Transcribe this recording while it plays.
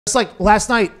It's like last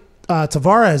night,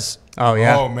 Tavares. Oh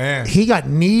yeah. Oh man. He got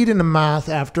kneed in the mouth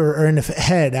or in the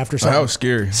head after something. That was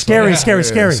scary. Scary.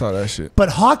 I saw that shit. But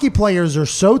hockey players are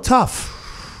so tough.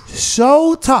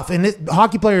 So tough. And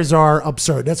hockey players are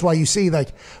absurd. That's why you see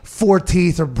like 4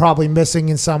 teeth are probably missing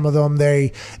in some of them.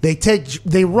 They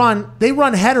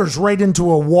run headers right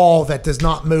into a wall that does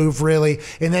not move really,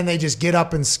 and then they just get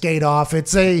up and skate off.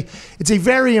 It's a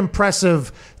very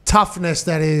impressive toughness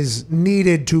that is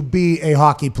needed to be a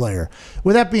hockey player.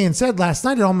 With that being said, last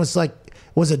night it almost like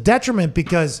was a detriment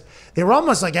because they were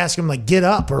almost like asking him like get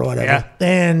up or whatever. Yeah.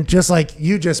 And just like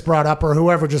you just brought up or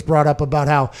whoever just brought up about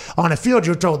how on a field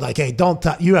you're told like, hey, don't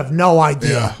you have no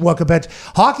idea what compared to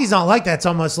hockey's not like that. It's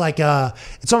almost like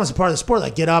it's almost a part of the sport.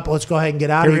 Like get up, let's go ahead and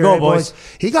get out of here. Here we go, boys.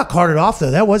 He got carted off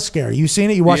though. That was scary. You seen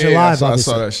it? You watched it live? I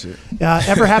saw that shit.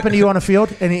 Ever happened to you on a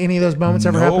field? Any of those moments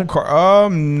ever happened?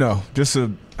 No.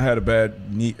 I had a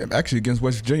bad knee actually against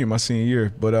West Virginia my senior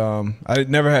year, but I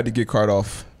never had to get carted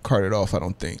off. I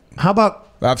don't think. How about?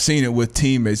 I've seen it with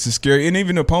teammates. It's scary, and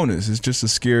even opponents. It's just a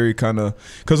scary kind of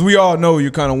because we all know you're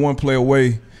kind of one play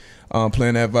away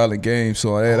playing that violent game.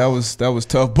 So that was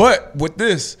tough. But with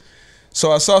this,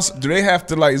 so I saw. Do they have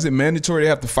to like? Is it mandatory they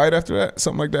have to fight after that?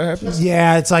 Something like that happens?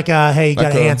 Yeah, it's like hey, you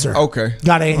got to answer. Okay,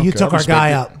 You took our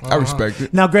guy out. I respect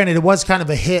it. Now, granted, it was kind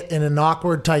of a hit in an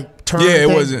awkward type turn. Yeah, it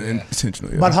thing, wasn't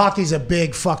intentional. Yeah. But hockey's a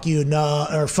big fuck you, no,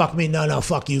 or fuck me, no,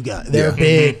 fuck you guy. They're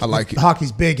big. I like it.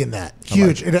 Hockey's big in that.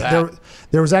 Huge. Like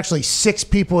there was actually 6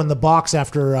 people in the box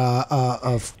after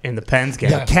in the Pens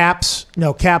game.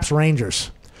 Caps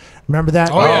Rangers. Remember that?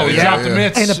 Oh, yeah. Dropped the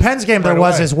mitts. In the Pens game, there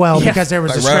was as well because there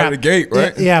was like a right scrap. out of the gate,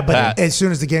 right? Yeah, but as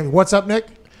soon as the game. What's up, Nick?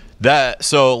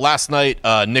 So last night,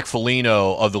 Nick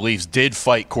Foligno of the Leafs did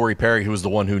fight Corey Perry, who was the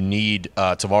one who kneed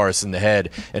Tavares in the head,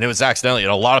 and it was accidentally.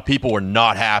 And a lot of people were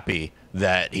not happy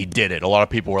that he did it. A lot of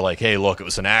people were like, hey, look, it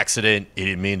was an accident. He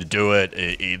didn't mean to do it.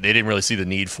 They didn't really see the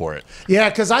need for it. Yeah,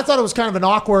 because I thought it was kind of an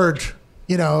awkward,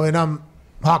 and I'm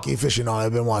hockey aficionado.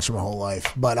 I've been watching my whole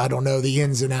life, but I don't know the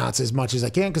ins and outs as much as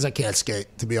I can because I can't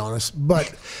skate, to be honest.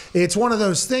 But it's one of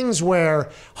those things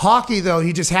where hockey, though,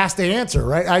 he just has to answer,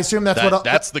 right? I assume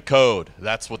that's the code.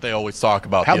 That's what they always talk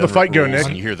about. How'd the fight go, Nick?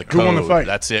 And you hear the code. Who won the fight?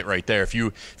 That's it right there. If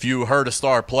you hurt a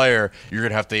star player, you're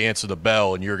gonna have to answer the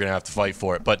bell and you're gonna have to fight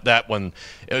for it. But that one,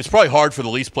 it was probably hard for the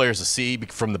Leafs players to see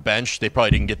from the bench. They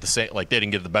probably didn't get they didn't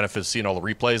get the benefit of seeing all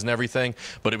the replays and everything.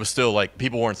 But it was still like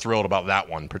people weren't thrilled about that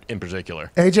one in particular.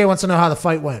 AJ wants to know how the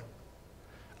fight went.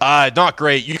 Not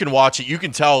great. You can watch it. You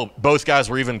can tell both guys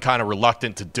were even kind of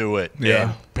reluctant to do it. Yeah.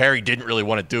 And Perry didn't really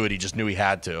want to do it. He just knew he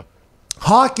had to.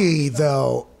 Hockey,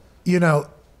 though,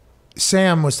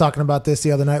 Sam was talking about this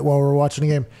the other night while we were watching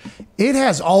the game. It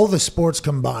has all the sports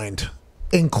combined,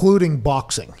 including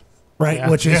boxing, right? Yeah.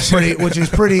 Which is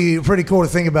pretty cool to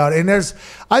think about. And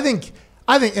I think,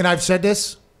 and I've said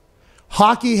this,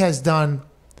 hockey has done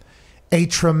a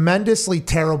tremendously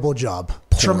terrible job.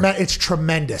 It's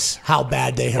tremendous how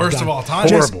bad they have Worst done. of all time.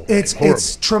 Horrible.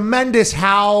 It's tremendous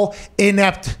how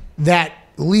inept that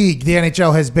league, the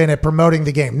NHL, has been at promoting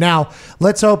the game. Now,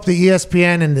 let's hope the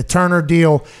ESPN and the Turner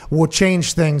deal will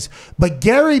change things. But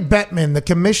Gary Bettman, the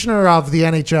commissioner of the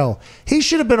NHL, he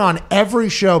should have been on every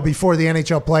show before the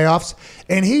NHL playoffs,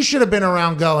 and he should have been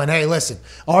around going, hey, listen,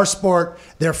 our sport,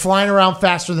 they're flying around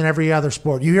faster than every other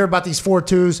sport. You hear about these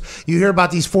 4.2s, you hear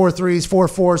about these 4.3s,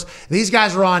 4.4s. These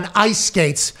guys are on ice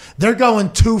skates. They're going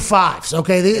 2.5s,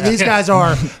 okay? These guys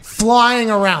are flying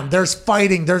around. There's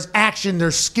fighting, there's action,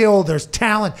 there's skill, there's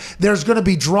talent. There's going to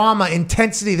be drama,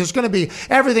 intensity. There's going to be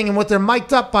everything. And what they're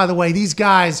mic'd up, by the way, these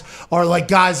guys are like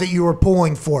guys that you were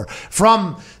pulling for.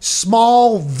 From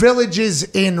small villages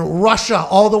in Russia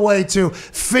all the way to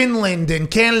Finland and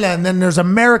Canada. And then there's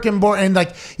American born. And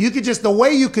like the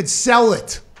way you could sell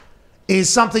it is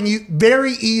something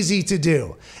very easy to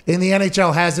do. And the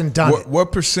NHL hasn't done it.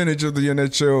 What percentage of the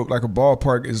NHL, like a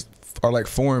ballpark, are like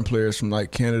foreign players from like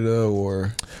Canada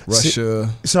or Russia?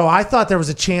 So I thought there was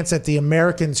a chance that the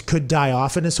Americans could die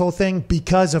off in this whole thing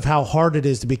because of how hard it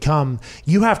is to become.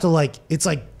 You have to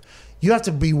you have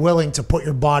to be willing to put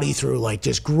your body through like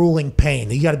just grueling pain.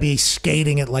 You got to be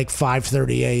skating at like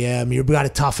 5:30 a.m. You got to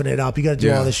toughen it up. You got to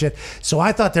do all this shit. So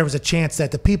I thought there was a chance that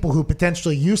the people who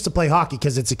potentially used to play hockey,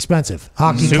 because it's expensive.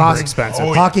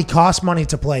 Hockey costs money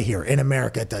to play here in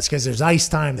America. It does, because there's ice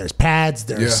time, there's pads,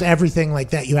 there's everything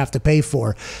like that you have to pay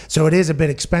for. So it is a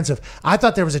bit expensive. I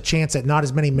thought there was a chance that not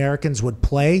as many Americans would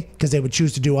play because they would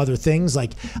choose to do other things.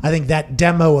 Like I think that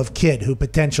demo of kid who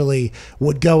potentially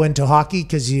would go into hockey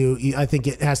because I think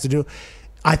it has to do.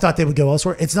 I thought they would go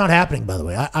elsewhere. It's not happening, by the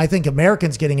way. I think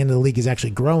Americans getting into the league is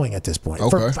actually growing at this point.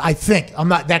 Okay. I think I'm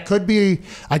not. That could be.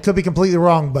 I could be completely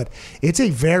wrong, but it's a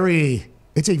very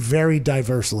It's a very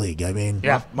diverse league. I mean,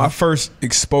 my first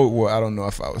exposure. Well, I don't know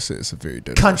if I would say it's a very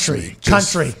diverse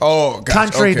country. Oh, gotcha.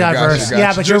 Country diverse. Gotcha.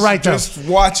 Yeah, but you're right though. Just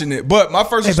watching it, but my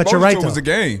first exposure right, to it was a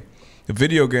game. The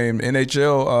video game,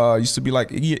 NHL, used to be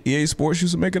like EA Sports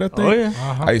used to make it, I think. Oh,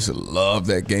 yeah. I used to love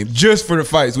that game just for the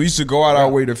fights. We used to go out our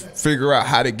way to figure out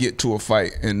how to get to a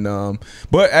fight. And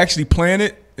but actually playing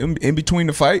it in between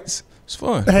the fights, it's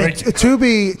fun. Hey, to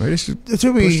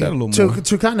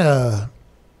kind of,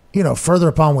 you know, further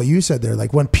upon what you said there,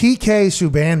 like when PK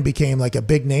Subban became like a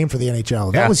big name for the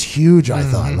NHL, that was huge, I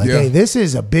thought. Like, hey, this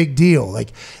is a big deal.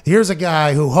 Like, here's a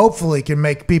guy who hopefully can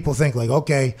make people think like,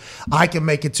 okay, I can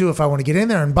make it too if I want to get in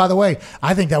there. And by the way,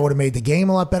 I think that would have made the game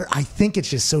a lot better. I think it's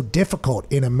just so difficult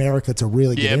in America to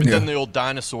really get in there. Yeah, but then the old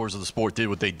dinosaurs of the sport did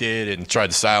what they did and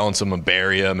tried to silence him and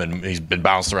bury him, and he's been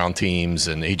bounced around teams,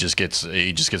 and he just gets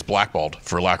blackballed,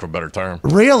 for lack of a better term.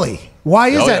 Really? Why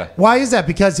is that? Yeah. Why is that?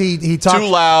 Because he talks too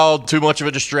loud, too much of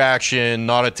a distraction,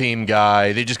 not a team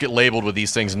guy. They just get labeled with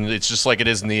these things, and it's just like it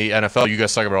is in the NFL. You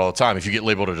guys talk about it all the time. If you get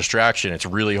labeled a distraction, it's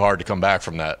really hard to come back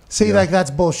from that. See, like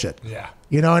that's bullshit. Yeah.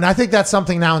 You know, and I think that's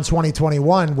something now in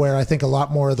 2021 where I think a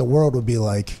lot more of the world would be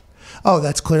like, oh,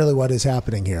 that's clearly what is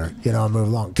happening here. You know, and move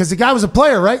along. Because the guy was a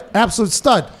player, right? Absolute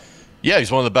stud. Yeah,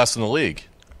 he's one of the best in the league.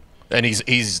 And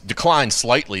he's declined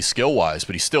slightly skill-wise,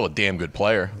 but he's still a damn good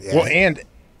player. Yeah. Well, and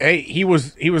hey, he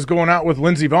was going out with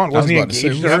Lindsey Vonn. Wasn't he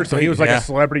engaged to her? So he was like a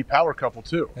celebrity power couple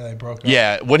too. Yeah, they broke up.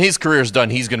 Yeah, when his career's done,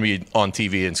 he's going to be on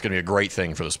TV, and it's going to be a great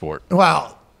thing for the sport.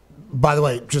 Well, by the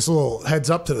way, just a little heads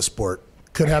up to the sport.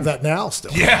 Could have that now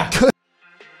still. Yeah.